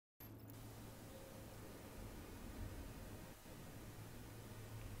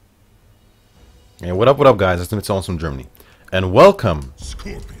Hey, what up guys, it's Mitsuownes from Germany. And welcome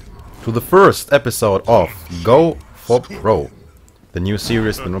to the first episode of Go for Pro, the new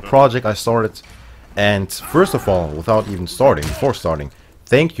series, the new project I started. And first of all, before starting,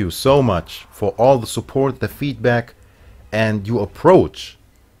 thank you so much for all the support, the feedback, and your approach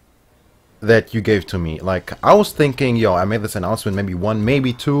that you gave to me. Like, I was thinking, yo, I made this announcement, maybe one,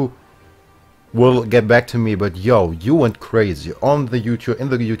 maybe two will get back to me, but yo, you went crazy on the YouTube, in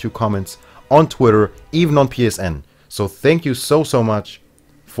the YouTube comments, on Twitter, even on PSN. So thank you so much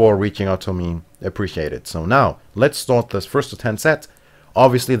for reaching out to me. I appreciate it. So now let's start this first to 10 set.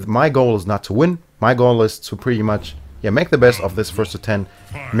 Obviously my goal is not to win. My goal is to pretty much make the best of this first to 10.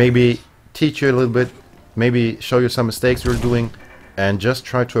 Maybe teach you a little bit, maybe show you some mistakes you're doing, and just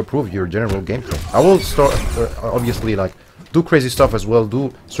try to improve your general gameplay. I will start obviously like do crazy stuff as well,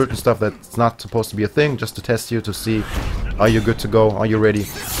 do certain stuff that's not supposed to be a thing, just to test you, to see are you good to go, are you ready.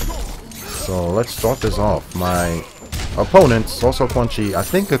 So let's start this off. My opponent is also Quan Chi. I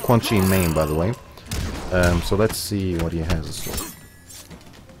think a Quan Chi main, by the way. So let's see what he has.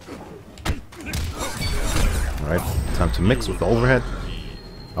 Alright, time to mix with the overhead.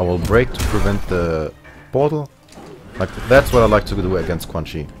 I will break to prevent the portal. Like, that's what I like to do against Quan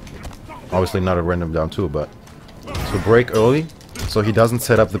Chi. Obviously not a random down 2, but to break early so he doesn't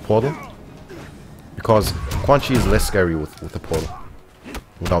set up the portal. Because Quan Chi is less scary with the portal.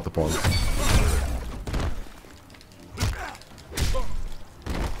 Without the portal.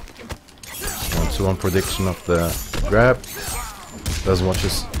 1-2 on prediction of the grab. Doesn't watch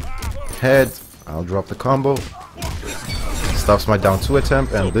his head. I'll drop the combo. Stops my down 2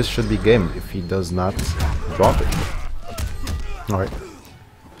 attempt, and this should be game if he does not drop it. Alright.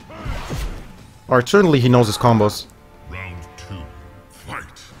 Alright, certainly he knows his combos. Round 2,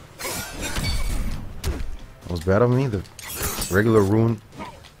 fight. That was bad of me. The regular rune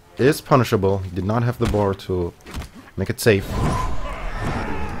is punishable. He did not have the bar to make it safe.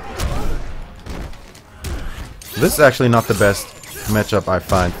 This is actually not the best matchup I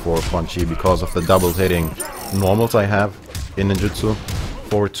find for Quan Chi because of the double hitting normals I have in ninjutsu.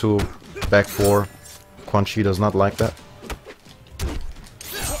 4-2, back 4. Quan Chi does not like that.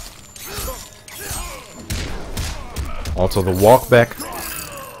 Also the walk back.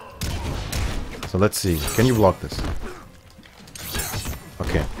 So let's see. Can you block this?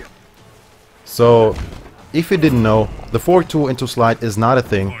 Okay. So, if you didn't know, the 4-2 into slide is not a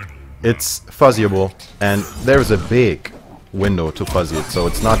thing. It's fuzzyable, and there's a big window to fuzzy it, so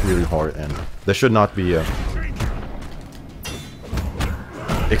it's not really hard, and there should not be a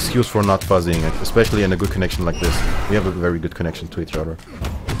excuse for not fuzzying it, especially in a good connection like this. We have a very good connection to each other.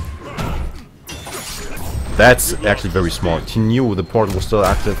 That's actually very smart. He knew the portal was still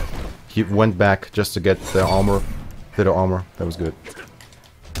active. He went back just to get the armor. Hit the armor. That was good.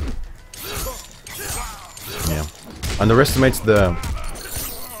 Yeah. Underestimates the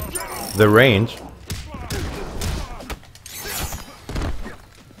range.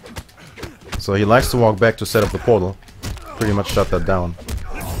 So he likes to walk back to set up the portal. Pretty much shut that down.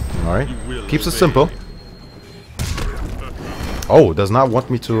 Alright. Keeps it simple. Oh, does not want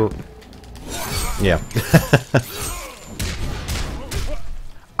me to... Yeah.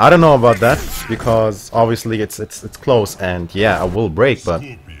 I don't know about that, because obviously it's close, and yeah, I will break, but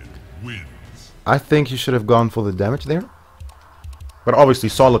I think you should have gone for the damage there. But obviously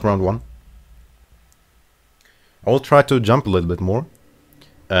solid round 1. I will try to jump a little bit more.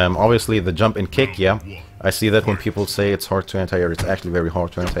 Obviously the jump and kick, yeah. I see that when people say it's hard to anti-air, it's actually very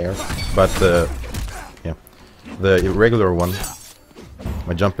hard to anti-air. But the irregular one,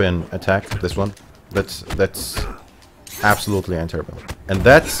 my jump in attack, this one, that's absolutely anti-airable. And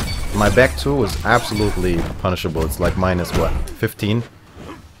that's, my back 2 is absolutely punishable. It's like minus what, 15?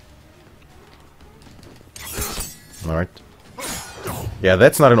 Alright. Yeah,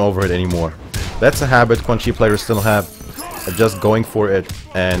 that's not an overhead anymore. That's a habit Quan Chi players still have, just going for it,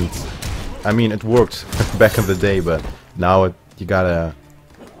 and I mean it worked back in the day, but now you gotta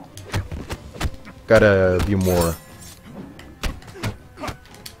be more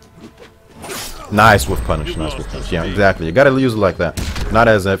nice with punish, Yeah, exactly. You gotta use it like that, not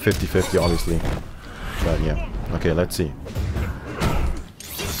as a 50-50 obviously, but yeah. Okay, let's see.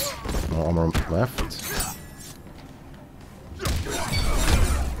 No armor left.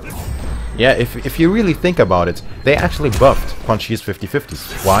 Yeah, if you really think about it, they actually buffed Quan Chi's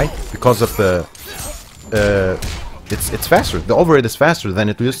 50-50s. Why? Because of the... it's faster. The overhead is faster than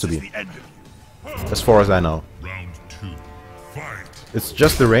it used to be. As far as I know. It's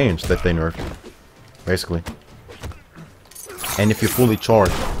just the range that they nerfed. Basically. And if you fully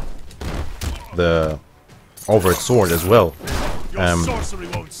charge the overhead sword as well,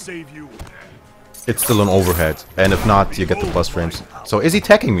 it's still an overhead. And if not, you get the plus frames. So is he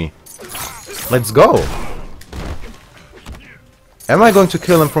attacking me? Let's go! Am I going to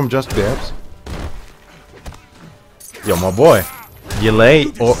kill him from just grabs? Yo, my boy. Delay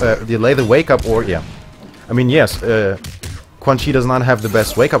the wake up or yeah. I mean yes, Quan Chi does not have the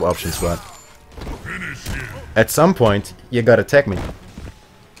best wake up options, but at some point you gotta tag me.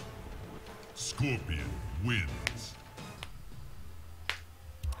 Scorpion wins.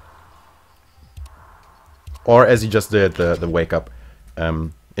 Or as he just did, the wake up,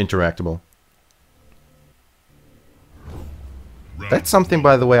 interactable. That's something,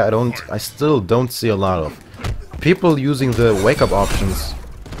 by the way, I still don't see a lot of. People using the wake up options,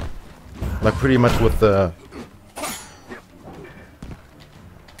 like pretty much with the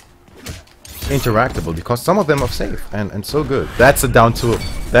interactable, because some of them are safe and so good. That's a down two.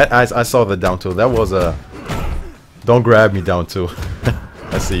 That I saw the down two. That was a don't grab me down two.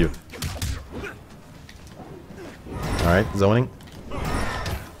 I see you. All right, zoning.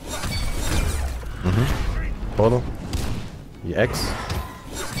 Portal. EX.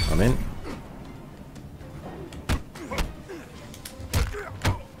 I'm in.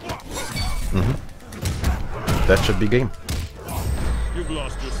 That should be game. You've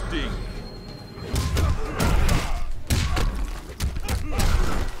lost your sting.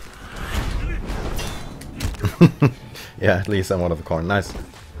 Yeah, at least I'm out of the corner. Nice.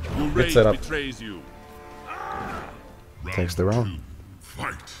 Good setup. You. Takes the round.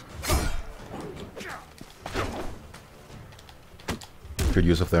 Fight. Good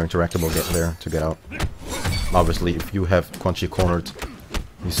use of their interactable get there to get out. Obviously, if you have Quan Chi cornered,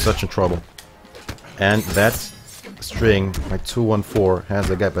 he's such in trouble. And that string, my 214, has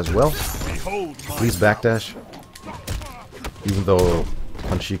a gap as well. Please backdash. Even though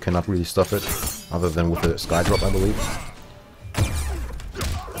Quan Chi cannot really stuff it, other than with the sky drop, I believe.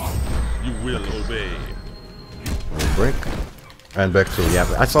 You will obey. Break. And back to,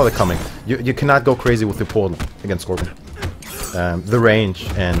 yeah, I saw it coming. You cannot go crazy with the portal against Scorpion. The range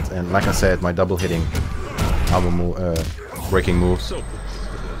and like I said, my double hitting armor move, breaking moves,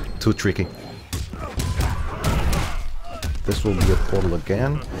 too tricky. This will be a portal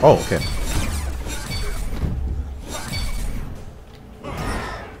again. Oh, okay.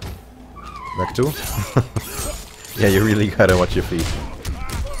 Back two. Yeah, you really gotta watch your feet.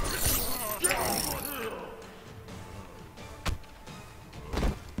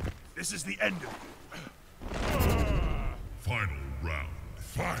 This is the end of you. Final round.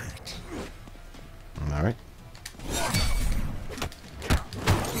 Fight. Alright.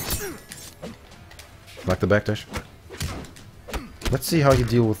 Like the backdash. Let's see how you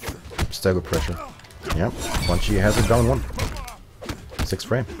deal with stagger pressure. Yep. Quan Chi has it down one. 6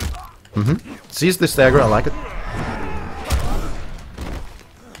 frame. Sees the stagger, I like it.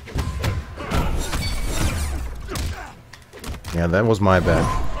 Yeah, that was my bad.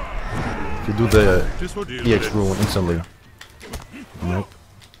 If you do the EX rule instantly. Nope.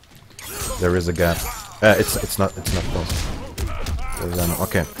 There is a gap. It's not close.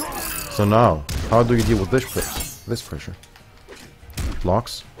 Okay. So now, how do you deal with this pressure?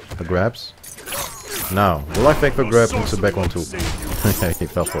 Blocks, the grabs. Now, will I fake the grab into back 1-2? He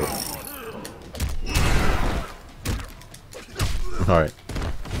fell for it. Alright.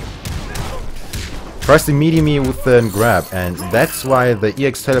 Tries to meaty me with the grab, and that's why the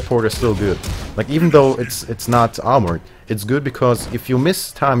EX teleport is still good. Like, even though it's not armored, it's good because if you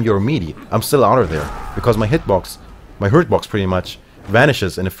miss time your meaty, I'm still out of there. Because my hitbox, my hurtbox pretty much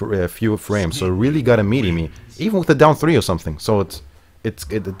vanishes in a few frames, so really gotta meaty me. Even with the down 3 or something, so it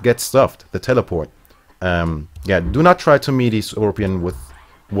gets stuffed, the teleport. Yeah, do not try to meaty Scorpion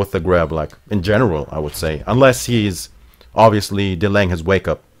with the grab, like, in general, I would say. Unless he's obviously delaying his wake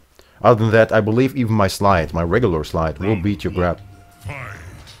up. Other than that, I believe even my slide, my regular slide, will beat your grab.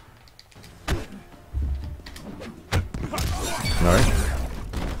 Alright.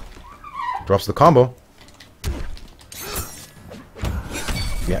 Drops the combo.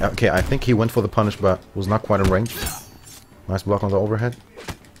 Yeah, okay, I think he went for the punish, but was not quite in range. Nice block on the overhead.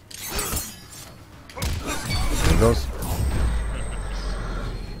 There he goes.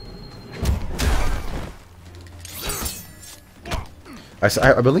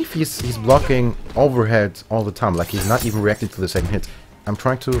 I believe he's blocking overhead all the time, like he's not even reacting to the second hit. I'm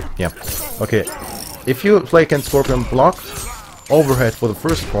trying to... yeah. Okay. If you play against Scorpion, block overhead for the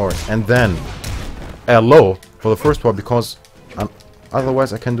first part, and then low for the first part, because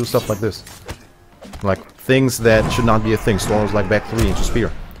otherwise I can do stuff like this. Like, things that should not be a thing. Storms like back 3 into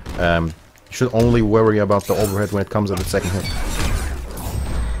spear. You should only worry about the overhead when it comes at the second hit.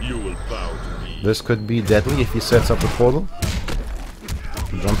 You will bow to me. This could be deadly if he sets up the portal.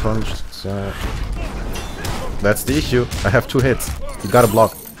 Jump punch, That's the issue. I have 2 hits. You gotta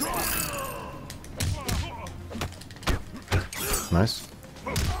block. Nice.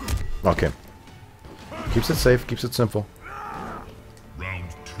 Okay. Keeps it safe, keeps it simple. Round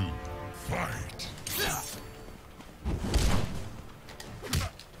 2, fight.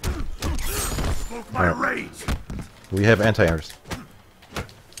 Right. We have anti-airs.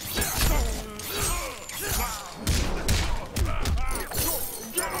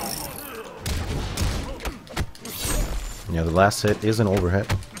 Yeah, the last hit is an overhead.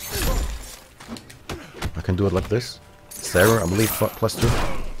 I can do it like this. Sarah, I believe, +2.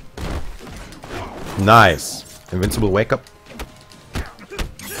 Nice. Invincible wake up.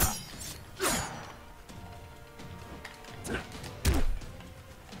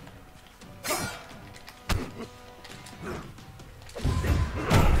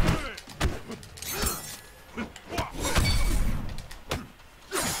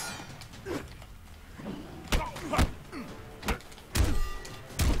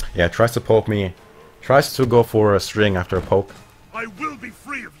 Yeah, tries to poke me. Tries to go for a string after a poke. I will be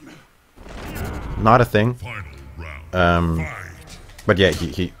free of you. Not a thing. Final round. Fight. But yeah,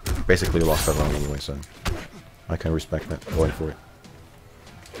 he basically lost that round anyway, so I can respect that. Going for it.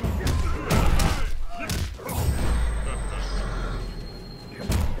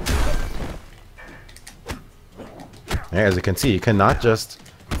 Yeah, as you can see, you cannot just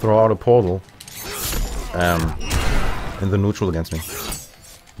throw out a portal in the neutral against me.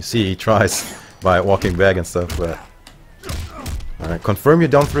 You see, he tries by walking back and stuff, but... Alright, confirm you're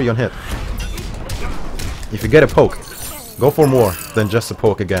down 3 on hit. If you get a poke, go for more than just a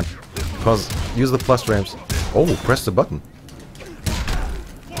poke again. Because use the plus ramps. Oh, press the button.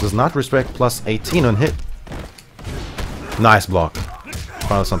 Does not respect +18 on hit. Nice block.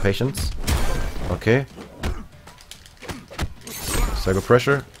 Finally some patience. Okay. Cyber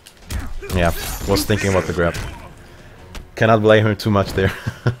pressure. Yeah, was thinking about the grab. Cannot blame him too much there.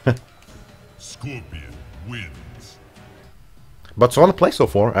 Scorpion wins. But solid play so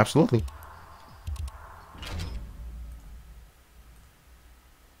far, absolutely.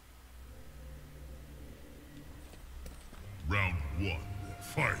 Round 1,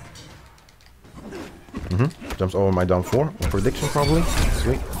 fight. Jumps over my down 4. Prediction probably.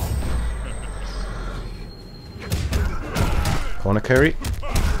 Sweet. Corner carry.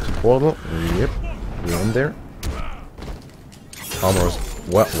 Portal. Yep. We're in there. Armor is...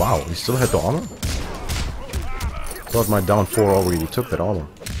 What? Wow, he still had the armor? Thought my down 4 already took that armor.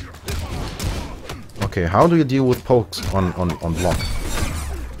 Okay, how do you deal with pokes on block?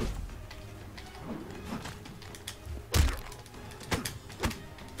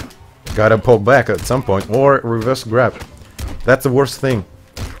 Gotta poke back at some point, or reverse grab. That's the worst thing.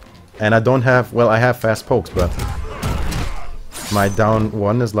 And I don't have... Well, I have fast pokes, but... My down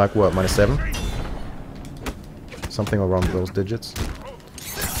 1 is like, what, -7? Something around those digits.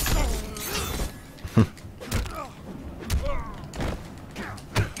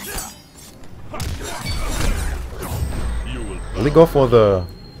 Will he go for the...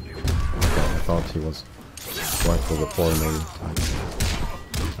 Okay, I thought he was going for the 4 maybe.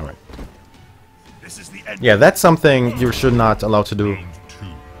 Alright. Yeah, that's something you should not allow to do.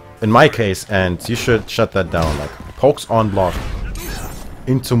 In my case, and you should shut that down. Like, pokes on block.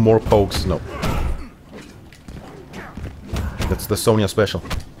 Into more pokes, no. That's the Sonya special.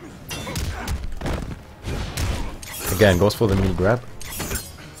 Again, goes for the mini grab.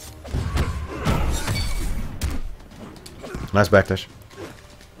 Nice backdash.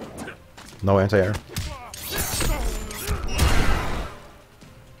 No anti-air.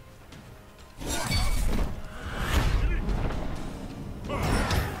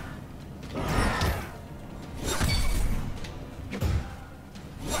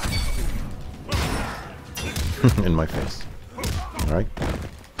 In my face. Alright.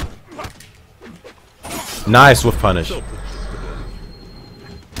 Nice with punish.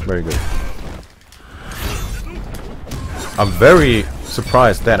 Very good. I'm very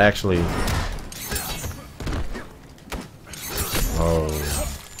surprised that actually... Oh.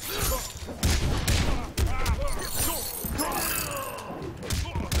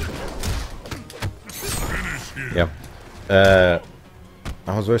 Yeah.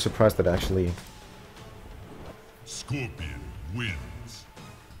 I was very surprised that actually... Scorpion wins.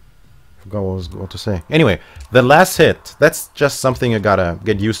 Forgot what I was going to say. Anyway, the last hit, that's just something you gotta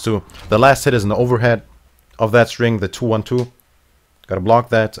get used to. The last hit is an overhead of that string, the 2-1-2. Gotta block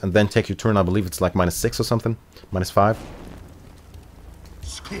that and then take your turn. I believe it's like -6 or something. -5.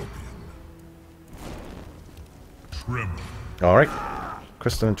 Scorpion. Tremor. Alright.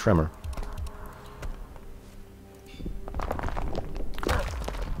 Crystalline Tremor.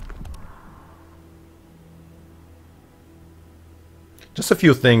 Just a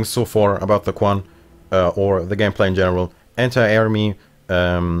few things so far about the Quan, or the gameplay in general. Anti-air me,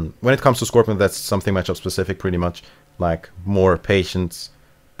 when it comes to Scorpion, that's something matchup specific pretty much. Like, more patience,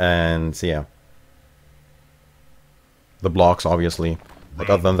 and yeah. The blocks, obviously. But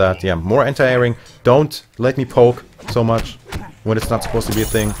other than that, yeah, more anti-airing. Don't let me poke so much when it's not supposed to be a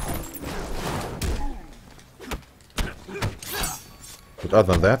thing. But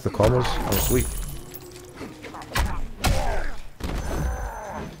other than that, the combos are sweet.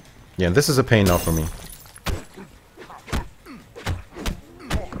 Yeah, this is a pain now for me.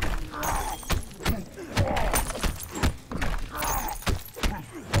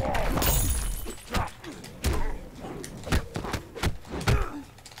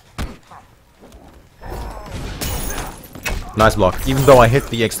 Nice block. Even though I hit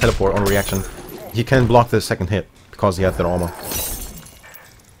the X teleport on reaction, he can block the second hit because he had that armor.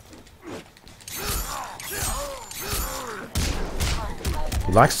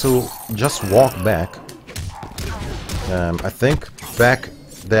 He likes to just walk back. I think back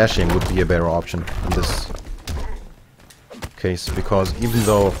dashing would be a better option in this case, because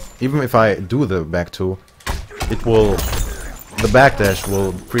even if I do the back two, the back dash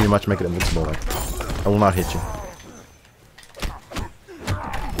will pretty much make it invincible. Like, I will not hit you.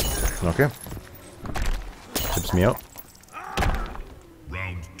 Okay. Tips me out.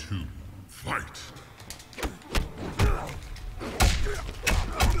 Round 2. Fight.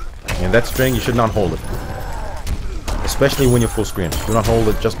 And that string, you should not hold it. Especially when you're full screen. Do not hold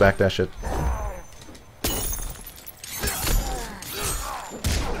it, just backdash it.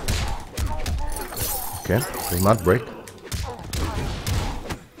 Okay, does not break.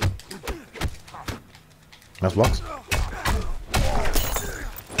 Nice blocks.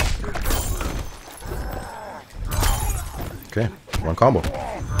 Okay, one combo.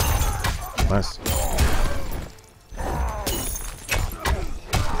 Nice.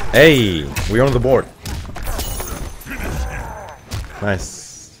 Hey, we're on the board.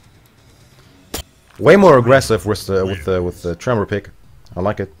 Nice. Way more aggressive with the tremor pick. I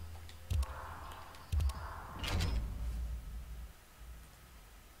like it.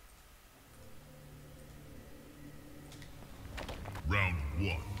 Round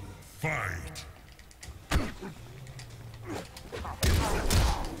 1. Fight.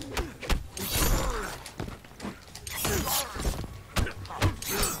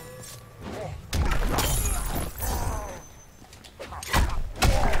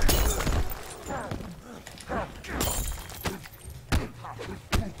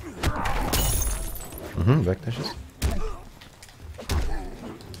 Backdashes.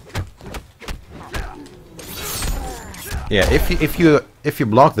 Yeah, if you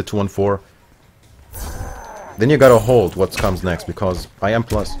block the 2-1-4, then you gotta hold what comes next, because I am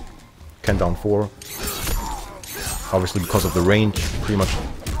plus can down 4. Obviously because of the range, pretty much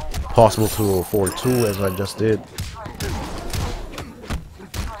possible to forward 2 as I just did.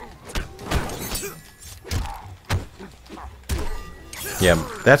 Yeah,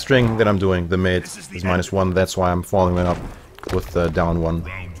 that string that I'm doing, the mid, is -1. That's why I'm following it up with the down 1.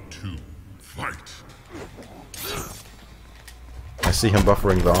 Round 2. Fight. I see him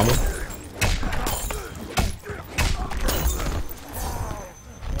buffering the armor.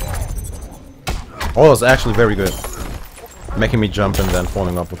 Oh, that's actually very good. Making me jump and then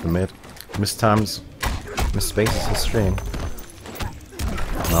falling up with the mid. Miss spaces his string.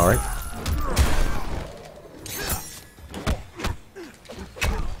 Alright.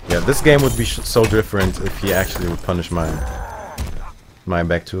 Yeah, this game would be so different if he actually would punish my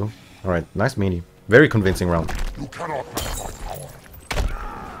back two. Alright, nice meaty. Very convincing round. You cannot match my power.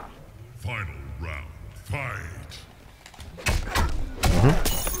 Final round. Fight.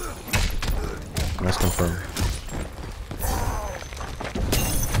 Nice confirm.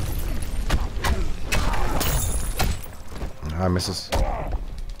 I misses.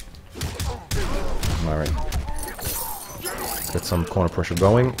 Alright. Get some corner pressure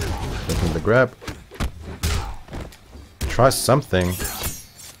going. Taking the grab. Try something.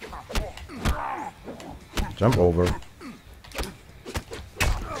 Jump over.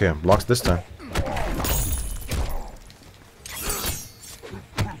 Okay, blocks this time.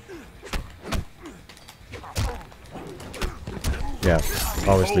 Yeah,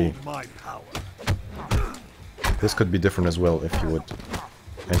 obviously. This could be different as well if you would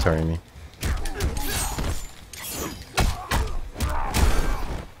enter me.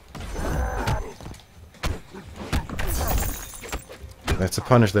 That's a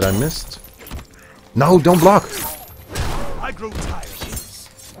punish that I missed. No, don't block! I grow tired.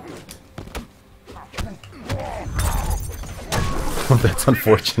 That's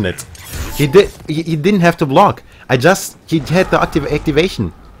unfortunate. He didn't have to block. He had the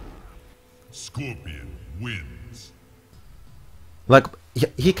activation. Scorpion wins. Like,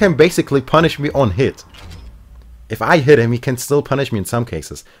 he can basically punish me on hit. If I hit him, he can still punish me in some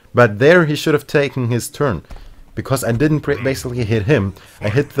cases. But there he should have taken his turn. Because I didn't basically hit him. I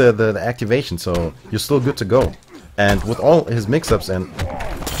hit the activation, so you're still good to go. And with all his mix-ups and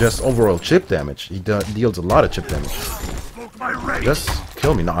just overall chip damage, he deals a lot of chip damage. Just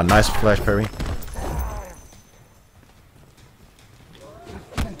kill me. No, a nice flash parry.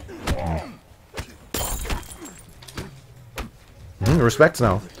 Respect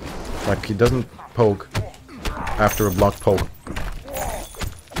now. Like, he doesn't poke after a blocked poke.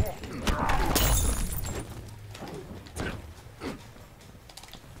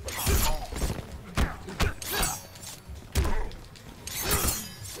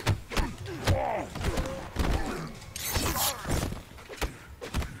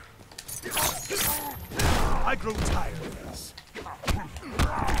 I grow tired of this.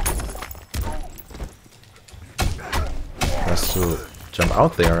 Has to jump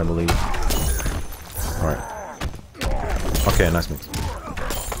out there, I believe. Alright. Okay, nice mix.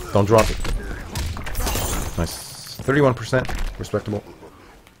 Don't drop it. Nice. 31%. Respectable.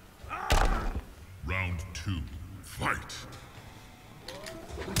 Round 2. Fight.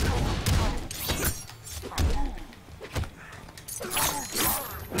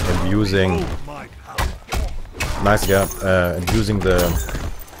 Abusing. Oh my power. Nice gap. Abusing the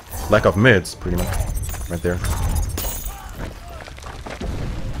lack of mids, pretty much. Right there.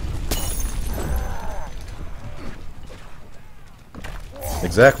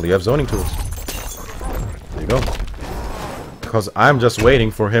 Exactly, you have zoning tools. There you go. Because I'm just waiting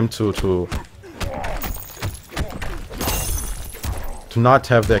for him to not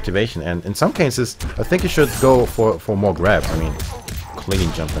have the activation, and in some cases I think you should go for more grabs. I mean,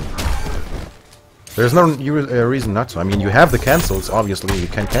 clean jumping. There's no reason not to. I mean, you have the cancels, obviously you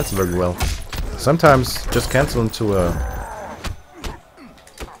can cancel very well. Sometimes just cancel into a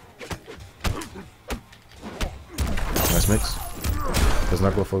nice mix. Does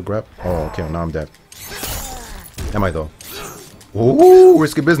not go for a grab. Oh, okay, now I'm dead. Am I though? Ooh,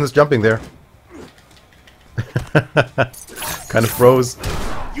 risky business jumping there. Kind of froze.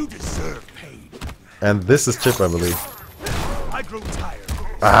 You deserve pain. And this is chip, I believe. I grow tired.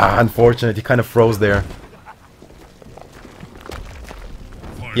 Ah, unfortunate. He kind of froze there.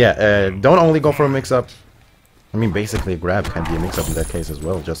 Yeah, don't only go for a mix-up. I mean, basically a grab can be a mix-up in that case as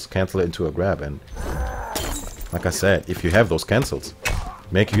well. Just cancel it into a grab, and like I said, if you have those cancels,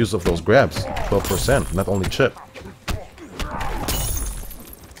 make use of those grabs. 12%, not only chip.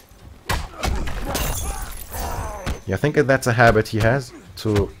 Yeah, I think that's a habit he has,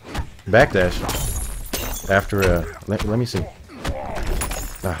 to backdash after a... Let me see.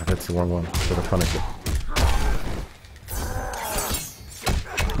 Ah, that's the wrong one. Should have punished it.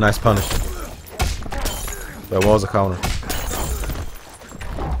 Nice punish. That was a counter.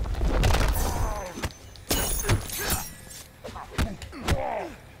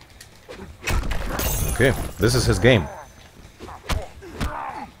 Okay, this is his game.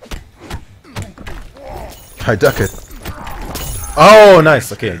 I duck it. Oh,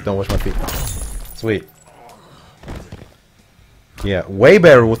 nice. Okay, don't wash my feet. Sweet. Yeah, way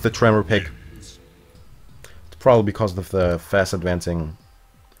better with the tremor pick. It's probably because of the fast advancing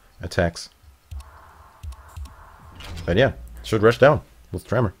attacks. But yeah, should rush down with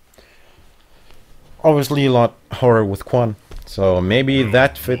tremor. Obviously a lot harder with Quan. So maybe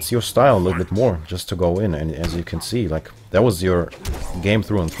that fits your style a little bit more, just to go in. And as you can see, like, that was your game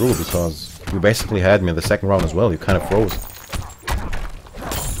through and through, because you basically had me in the second round as well. You kind of froze.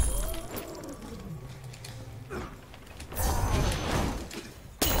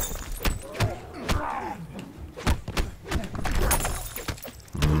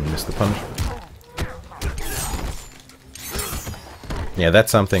 Missed the punch. Yeah,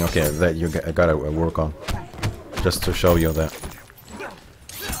 that's something, okay, that you gotta work on. Just to show you that.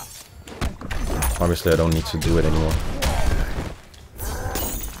 Obviously I don't need to do it anymore.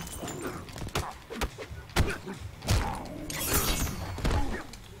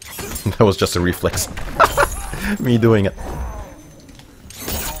 That was just a reflex. Me doing it.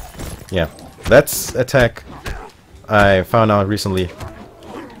 Yeah, that's attack I found out recently.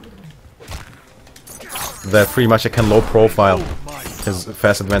 That pretty much I can low profile his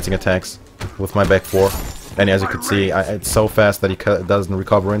fast advancing attacks with my back four. And as you can see, it's so fast that he doesn't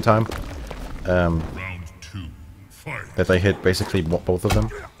recover in time. That I hit basically both of them.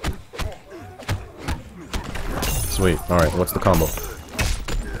 Sweet. Alright, what's the combo?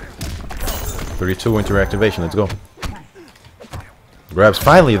 32 into activation, let's go. Grabs,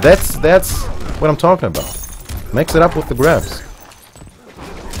 finally, that's what I'm talking about. Mix it up with the grabs.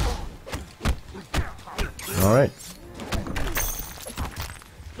 Alright.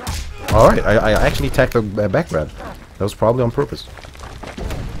 Alright, I actually attacked the back grab. That was probably on purpose.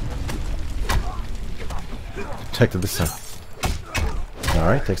 Check to this side.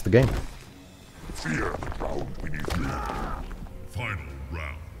 Alright, takes the game. Fear the ground beneath you. Final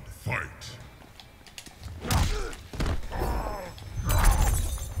round. Fight.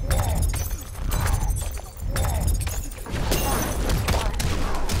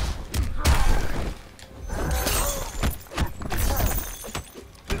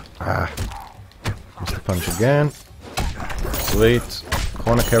 Ah. Missed the punch again. Sweet.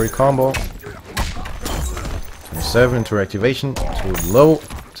 Corner carry combo. 27 to activation. Too low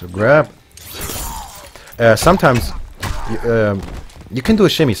to grab. Sometimes you can do a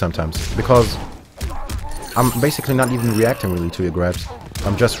shimmy sometimes because I'm basically not even reacting really to your grabs.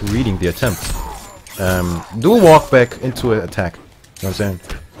 I'm just reading the attempt. Do a walk back into an attack. You know what I'm saying?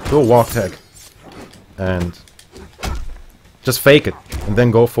 Do a walk tag. And just fake it. And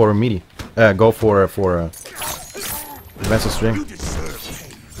then go for a meaty. Go for a advanced string.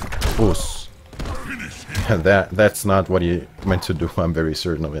 Oos. That's not what you meant to do. I'm very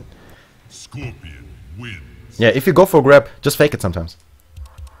certain of it. Scorpion wins. Yeah, if you go for a grab, just fake it sometimes.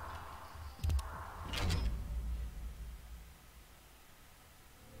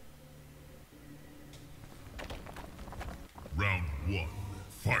 Round 1.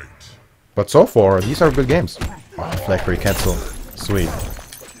 Fight. But so far, these are good games. Oh, Blackberry cancel. Sweet.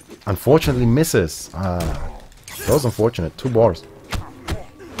 Unfortunately misses. That was unfortunate. 2 bars.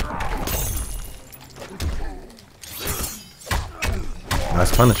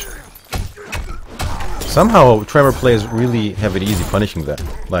 Nice punish. Somehow Tremor players really have it easy punishing that.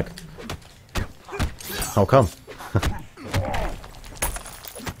 Like, how come?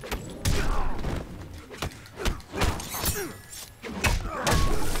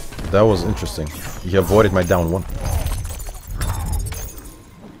 That was interesting. He avoided my down 1.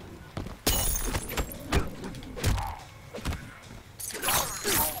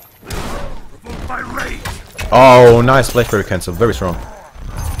 Oh, nice Blackberry cancel. Very strong.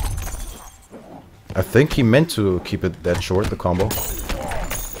 I think he meant to keep it that short, the combo.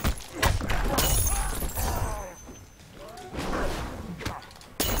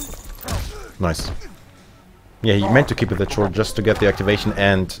 Nice. Yeah, he meant to keep it that short just to get the activation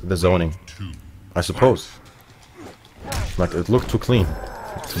and the zoning. I suppose. Like, it looked too clean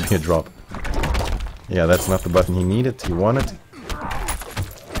to be a drop. Yeah, that's not the button he needed. He wanted.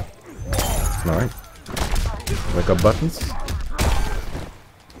 Alright. Wake up buttons.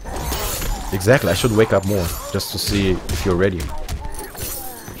 Exactly, I should wake up more, just to see if you're ready.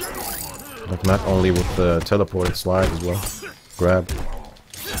 Like, not only with the teleport, slide as well. Grab.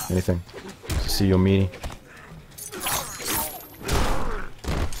 Anything. To see your meaty.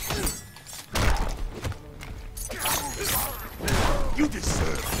 You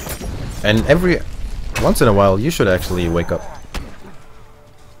deserve. And once in a while, you should actually wake up.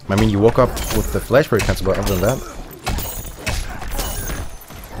 I mean, you woke up with the flashberry cancel, but other than that...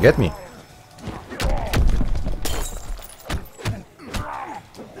 Get me.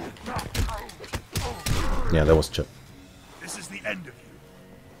 Yeah, that was chip. This is the end of you.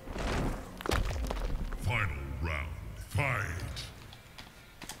 Final round. Fight.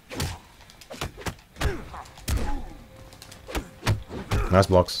 Nice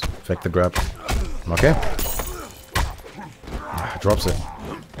blocks. Fake the grab. Okay. Drops it.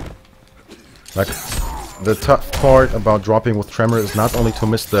 Like, the tough part about dropping with Tremor is not only to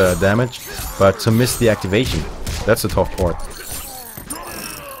miss the damage, but to miss the activation. That's the tough part.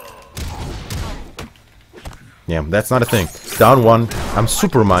 Yeah, that's not a thing. Down 1, I'm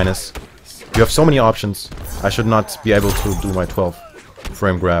super minus. You have so many options. I should not be able to do my 12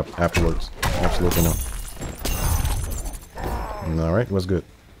 frame grab afterwards. Absolutely not. Alright, was good.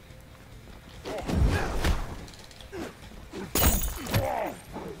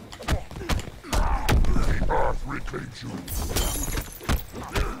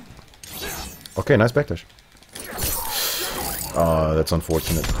 Okay, nice backdash. That's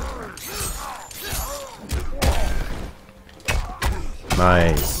unfortunate.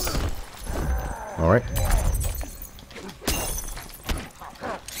 Nice. Alright.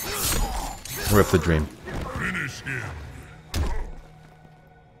 Rip the dream. Finish him.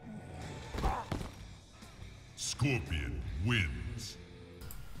 Scorpion wins.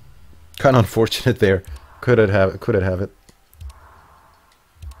 Kind of unfortunate there. Could it have it?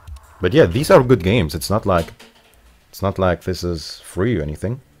 But yeah, these are good games. It's not like this is free or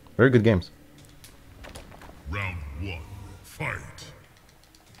anything. Very good games. Round 1. Fight.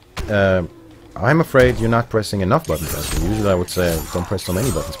 I'm afraid you're not pressing enough buttons, actually. Usually I would say don't press so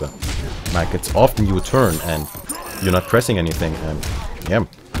many buttons, but like it's often you turn and you're not pressing anything, and yeah,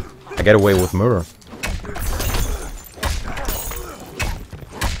 I get away with murder.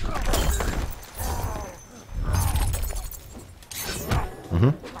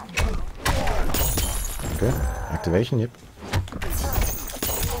 Okay, activation, yep.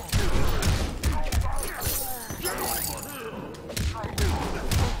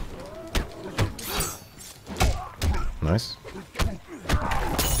 Nice.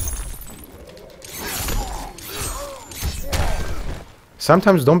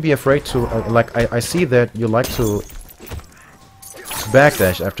 Sometimes don't be afraid to, like, I see that you like to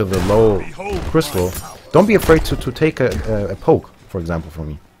backdash after the low crystal. Don't be afraid to take a poke, for example,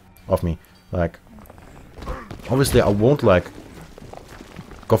 of me. Like, obviously I won't, like,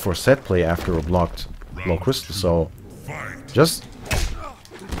 go for a set play after a blocked low crystal, so just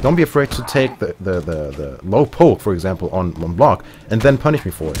don't be afraid to take the low poke, for example, on block, and then punish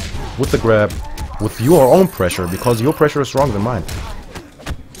me for it. With the grab, with your own pressure, because your pressure is stronger than mine.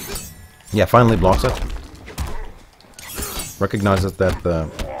 Yeah, finally blocks it. Recognizes that the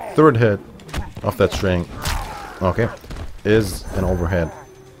third hit of that string, okay, is an overhead.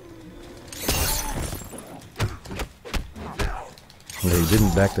 Yeah, he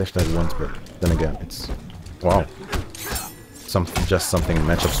didn't backdash that once, but then again, it's... wow. Just something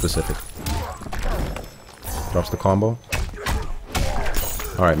matchup specific. Drops the combo.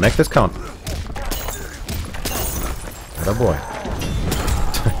 Alright, make this count. Atta boy.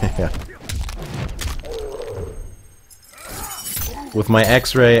 Yeah. With my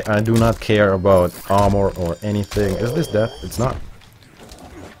X-ray, I do not care about armor or anything. Is this death? It's not.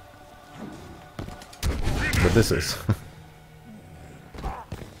 But this is.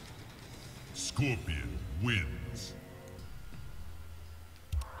 Scorpion wins.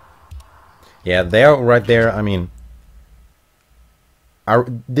 Yeah, there, right there, I mean, I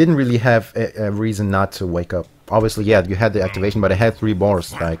didn't really have a reason not to wake up. Obviously, yeah, you had the activation, but I had 3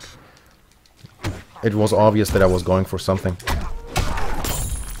 bars, like, it was obvious that I was going for something.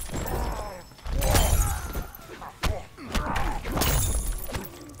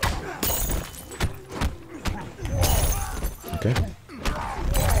 Okay.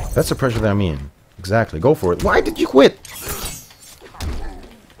 That's the pressure that I mean. Exactly, go for it. Why did you quit?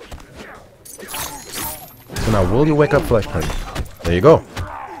 So now, will you wake up Flash Party? There you go.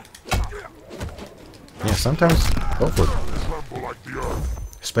 Yeah, sometimes go for it.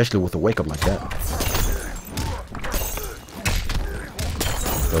 Especially with a wake up like that.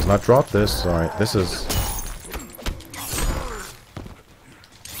 Does not drop this. Alright, this is...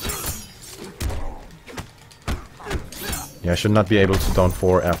 yeah, I should not be able to down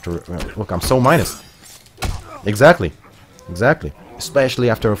 4 after... look, I'm so minus. Exactly. Exactly. Especially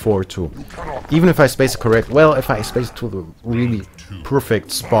after a 4-2. Even if I space it correct, well, if I space it to the really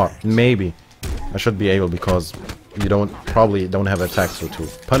perfect spot, maybe I should be able, because you probably don't have attacks to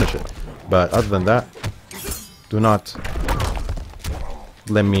punish it. But other than that, do not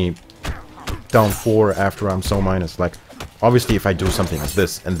let me down 4 after I'm so minus. Like, obviously if I do something like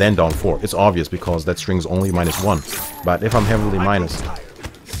this and then down 4, it's obvious because that string's only -1. But if I'm heavily minus,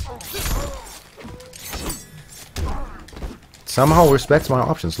 somehow respects my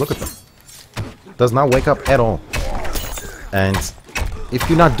options. Look at them. Does not wake up at all. And if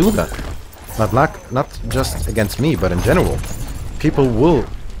you not do that, not just against me, but in general, people will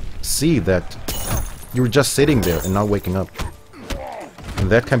see that you're just sitting there and not waking up. And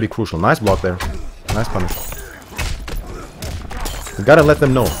that can be crucial. Nice block there. Nice punish. You gotta let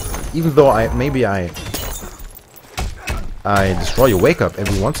them know. Even though maybe I destroy your wake up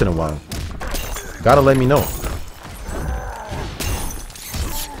every once in a while. Gotta let me know.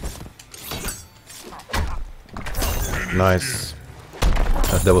 Nice.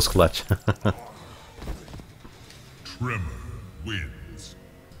 That was clutch. Tremor wins.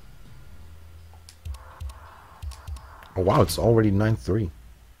 Oh wow, it's already 9-3.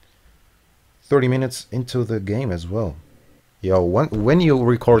 30 minutes into the game as well. Yo, when you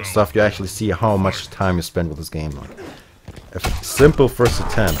record stuff, you actually see how much time you spend with this game. Like, a simple first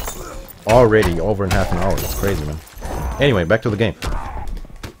attempt, already over in half an hour. It's crazy, man. Anyway, back to the game.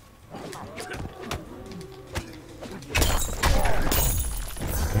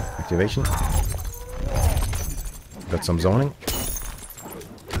 Okay, activation. Got some zoning.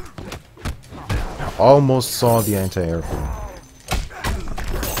 I almost saw the anti-air.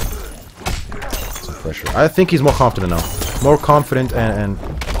 Some pressure. I think he's more confident now. More confident and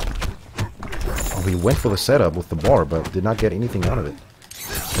oh, he went for the setup with the bar, but did not get anything out of it.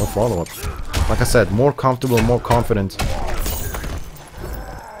 No follow-up. Like I said, more comfortable, more confident.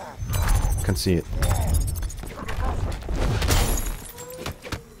 can see it.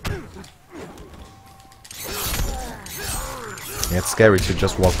 Yeah, it's scary to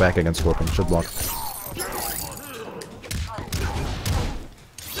just walk back against Scorpion. Should block.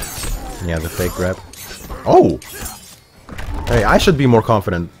 Yeah, the fake grab. Oh! Hey, I should be more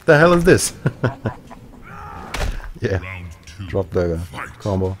confident. The hell is this? Yeah. Drop the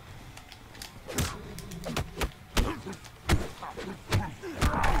combo.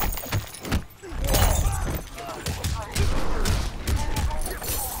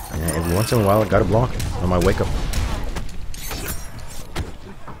 Yeah, every once in a while I gotta block on my wake up.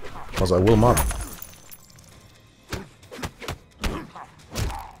 Because I will mob.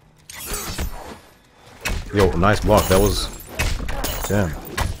 Yo, nice block. That was... Damn.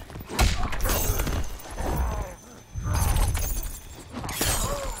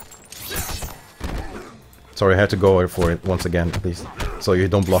 Sorry, I had to go for it once again, at least. So you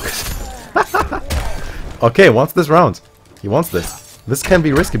don't block it. Okay, wants this round. He wants this. This can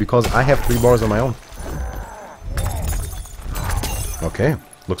be risky because I have 3 bars on my own. Okay,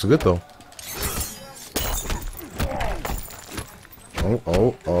 looks good though.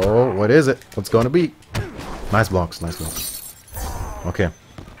 Oh, what is it? What's gonna be? Nice blocks, nice blocks. Okay,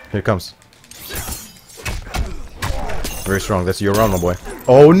 here it comes. Very strong, that's your round, my boy.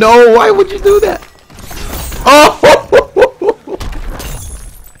 Oh no, why would you do that? Oh!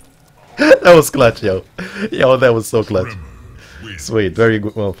 That was clutch, yo. Yo, that was so clutch. Sweet, very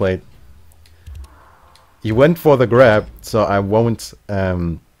good, well played. He went for the grab, so I won't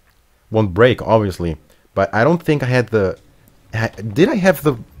break, obviously. But I don't think I had the... Did I have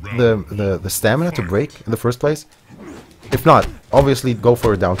the stamina to break in the first place? If not, obviously go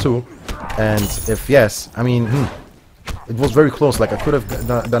for a down 2. And if yes, I mean, it was very close. Like I could have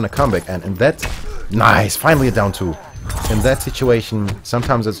done a comeback, and that... Nice, finally a down 2. In that situation,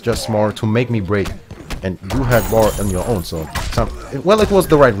 sometimes it's just smart to make me break. And you had bar on your own, so... well, it was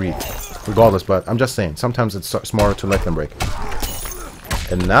the right read, regardless, but I'm just saying, sometimes it's smarter to let them break.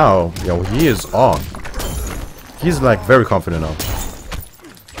 And now, yo, he is on. He's like very confident now.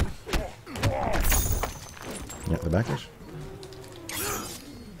 Yeah, the backlash.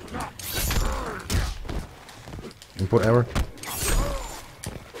 Input error.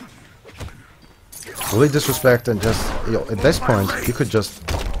 Really disrespect and just, yo, at this point, you could just...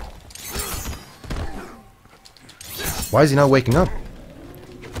 Why is he not waking up?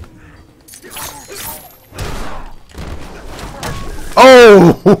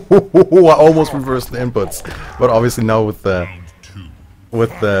 Oh! I almost reversed the inputs, but obviously now with the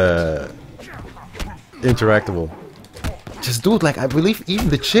interactable. Just do it, like I believe even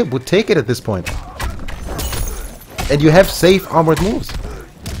the chip would take it at this point. And you have safe armored moves.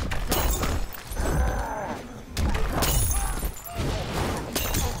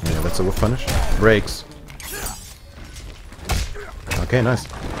 Yeah, that's a whip punish. Breaks. Okay, nice.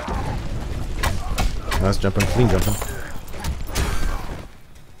 Nice jumping, clean jumping.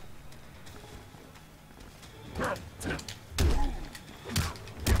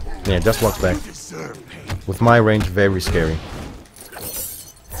 Yeah, just walks back. With my range, very scary.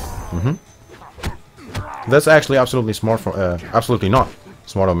 That's actually absolutely smart for absolutely not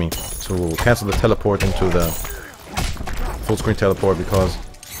smart of me to cancel the teleport into the full screen teleport, because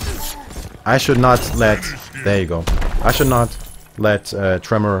I should not let... There you go. I should not let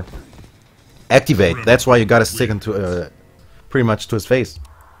Tremor activate. That's why you gotta stick into pretty much to his face.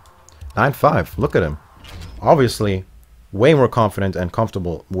 9-5. Look at him. Obviously, way more confident and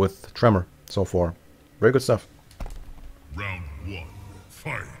comfortable with Tremor so far. Very good stuff. Round 1,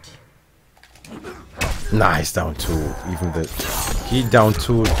 fight. Nice down 2. Even the he down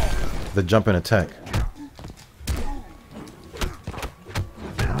 2 the jump and attack.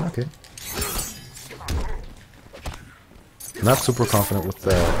 Okay. Not super confident with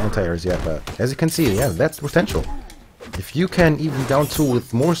the anti-airs yet, but as you can see, yeah, that's potential. If you can even down 2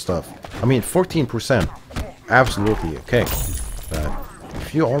 with more stuff, I mean 14%, absolutely okay. But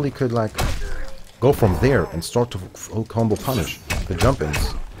if you only could like go from there and start to full combo punish the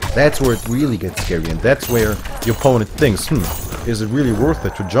jump-ins, that's where it really gets scary, and that's where your opponent thinks, is it really worth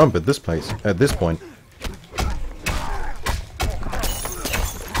it to jump at this place, at this point?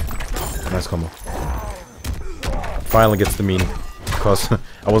 Nice combo. Finally gets the meaning, because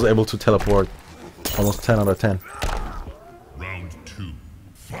I was able to teleport almost 10 out of 10. Round 2,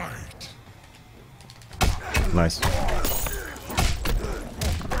 fight. Nice.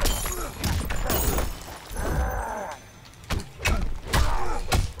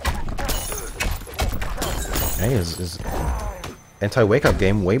 Hey, his anti-wake up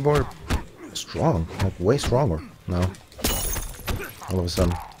game way more strong, like way stronger now. All of a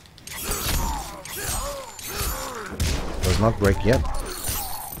sudden. not break yet.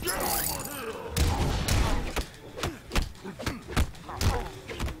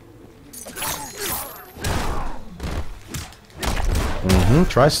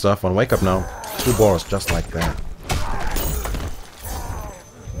 Try stuff on Wake Up Now. 2 bars just like that.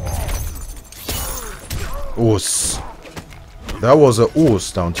 Oos. That was a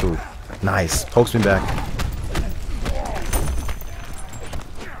oos down 2. Nice. Pokes me back.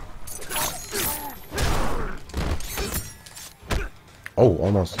 Oh,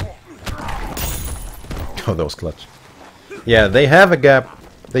 almost. Oh, that was clutch. Yeah, they have a gap.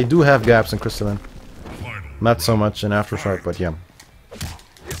 They do have gaps in Crystalline. Not so much in Aftershock, but yeah.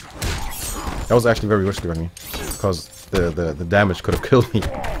 That was actually very risky on me, because the damage could have killed me.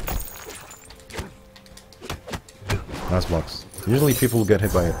 Nice blocks. Usually people get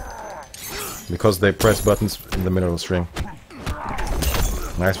hit by it, because they press buttons in the middle of the string.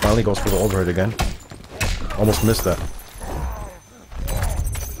 Nice, finally goes for the overhead again. Almost missed that.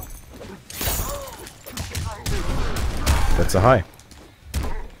 That's a high.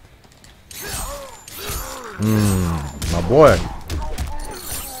 My boy.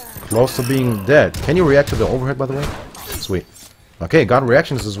 Close to being dead. Can you react to the overhead, by the way? Sweet. Okay, got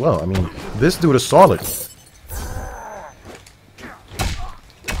reactions as well. I mean, this dude is solid.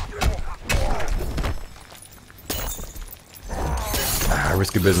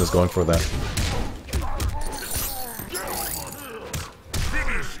 Risky business going for that.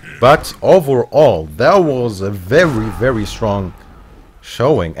 But overall, that was a very, very strong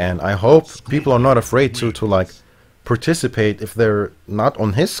showing, and I hope people are not afraid to like participate if they're not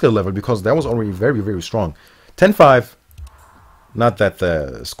on his skill level, because that was already very, very strong. 10-5. Not that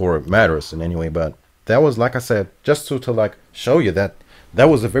the score matters in any way, but that was, like I said, just to like show you that that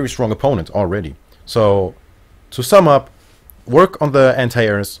was a very strong opponent already. So to sum up, work on the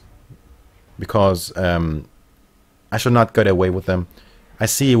anti-airs, because I should not get away with them. I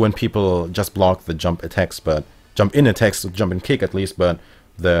see when people just block the jump attacks, but jump in attacks, jump in kick at least, but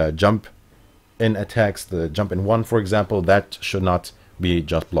the jump in attacks, the jump in 1, for example, that should not be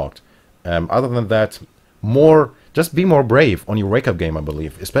just blocked. Other than that, just be more brave on your wake up game, I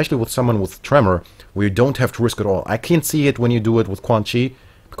believe, especially with someone with Tremor, where you don't have to risk it all. I can't see it when you do it with Quan Chi,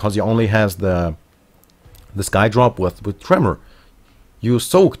 because he only has the sky drop. With Tremor, you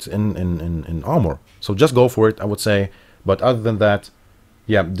soaked in armor, so just go for it, I would say. But other than that,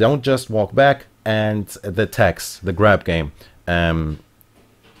 yeah, don't just walk back. And the attacks, the grab game,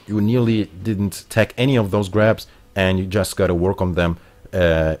 you nearly didn't tech any of those grabs, and you just gotta work on them.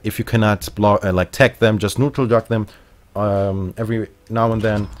 If you cannot block, like tech them, just neutral duck them every now and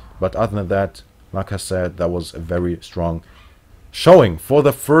then. But other than that, like I said, that was a very strong showing for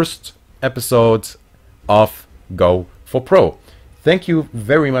the first episode of Go for Pro. Thank you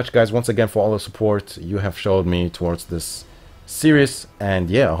very much, guys, once again, for all the support you have showed me towards this series. And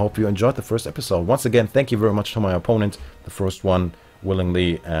yeah, I hope you enjoyed the first episode. Once again, thank you very much to my opponent, the first one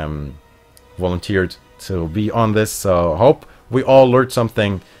willingly volunteered to be on this. So I hope we all learned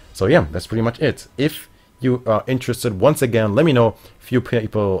something. So yeah, that's pretty much it. If you are interested, once again, let me know. Few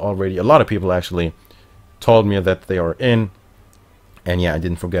people already, a lot of people actually told me that they are in. And yeah, I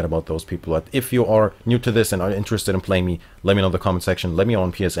didn't forget about those people. But if you are new to this and are interested in playing me, let me know in the comment section. Let me know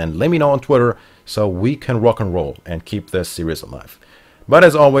on PSN. Let me know on Twitter, so we can rock and roll and keep this series alive. But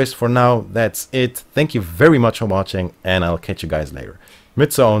as always, for now, that's it. Thank you very much for watching, and I'll catch you guys later.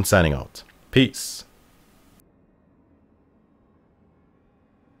 Mitsuownes signing out. Peace.